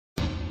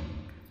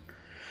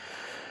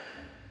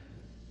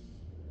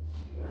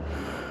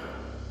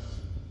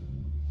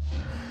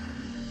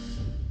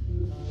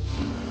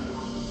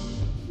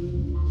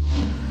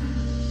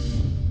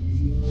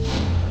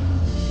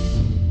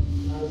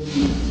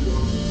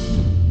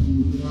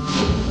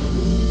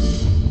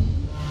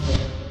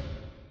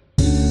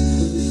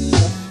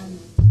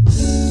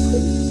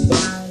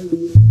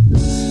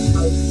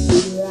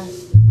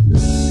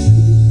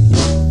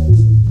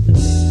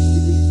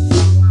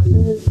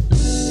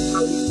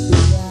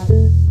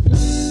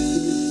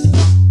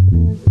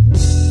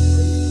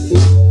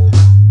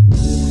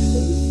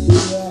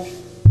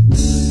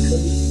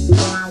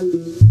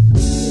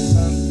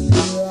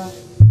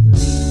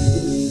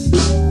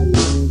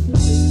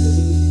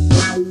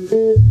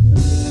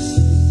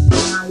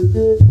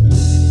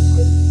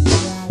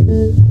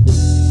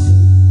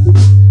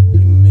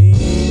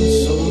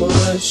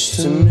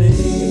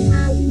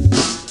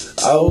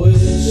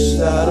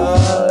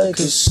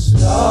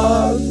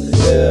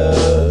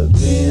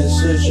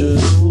a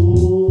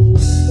fool,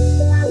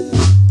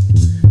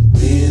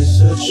 being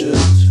such a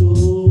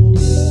tool.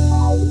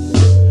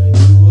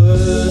 You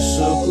were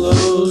so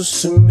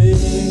close to me,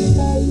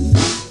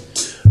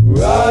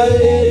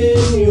 right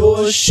in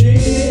your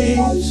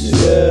sheets.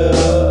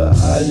 Yeah,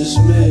 I just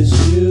miss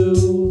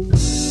you.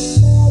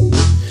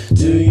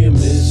 Do you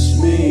miss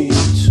me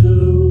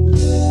too?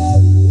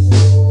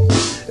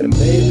 And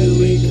maybe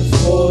we can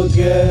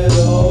forget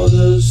all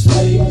those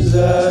things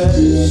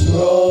that's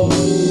wrong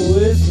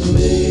with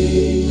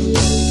me.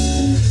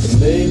 And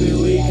maybe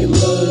we can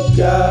look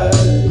at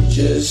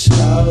just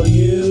how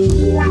you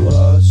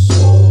are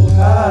so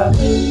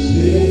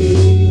happy.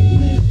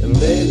 And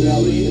maybe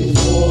we can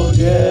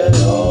forget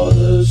all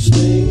those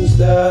things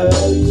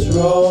that's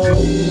wrong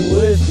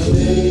with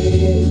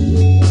me.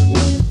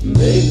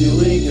 Maybe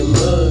we can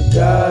look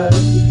at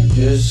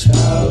just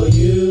how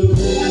you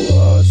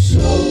are so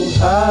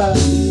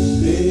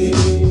happy.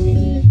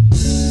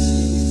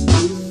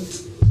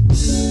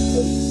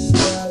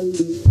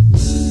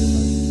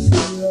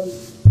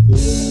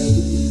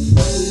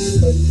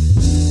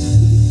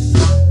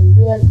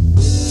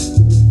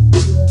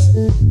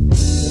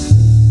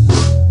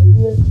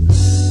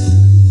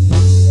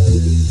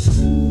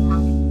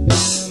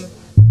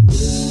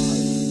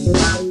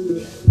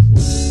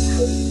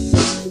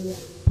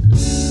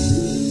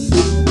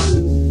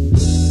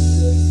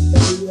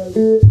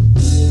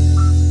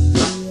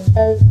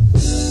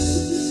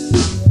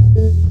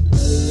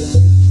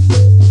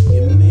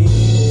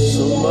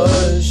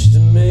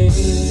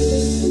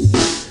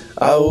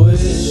 I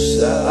wish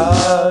that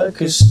I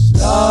could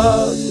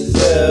stop,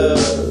 yeah,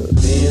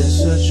 being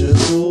such a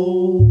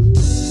fool,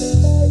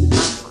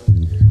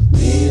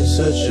 being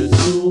such a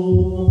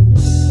tool.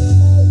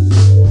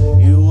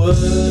 You were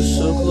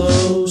so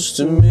close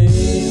to me,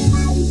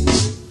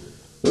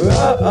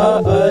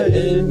 right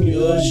in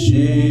your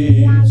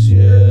sheets,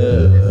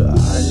 yeah,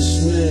 I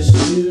just miss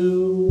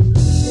you.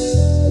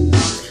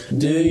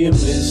 Do you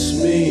miss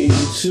me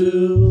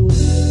too?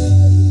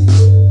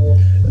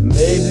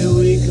 Maybe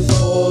we can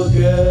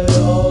forget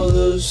all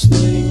those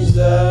things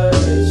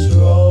that's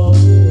wrong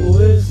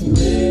with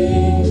me.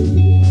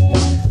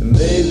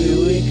 Maybe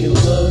we can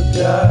look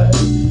at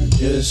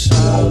just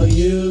how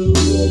you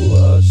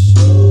are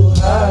so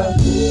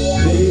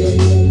happy.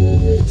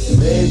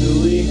 Maybe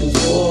we can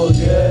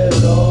forget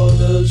all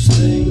those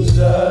things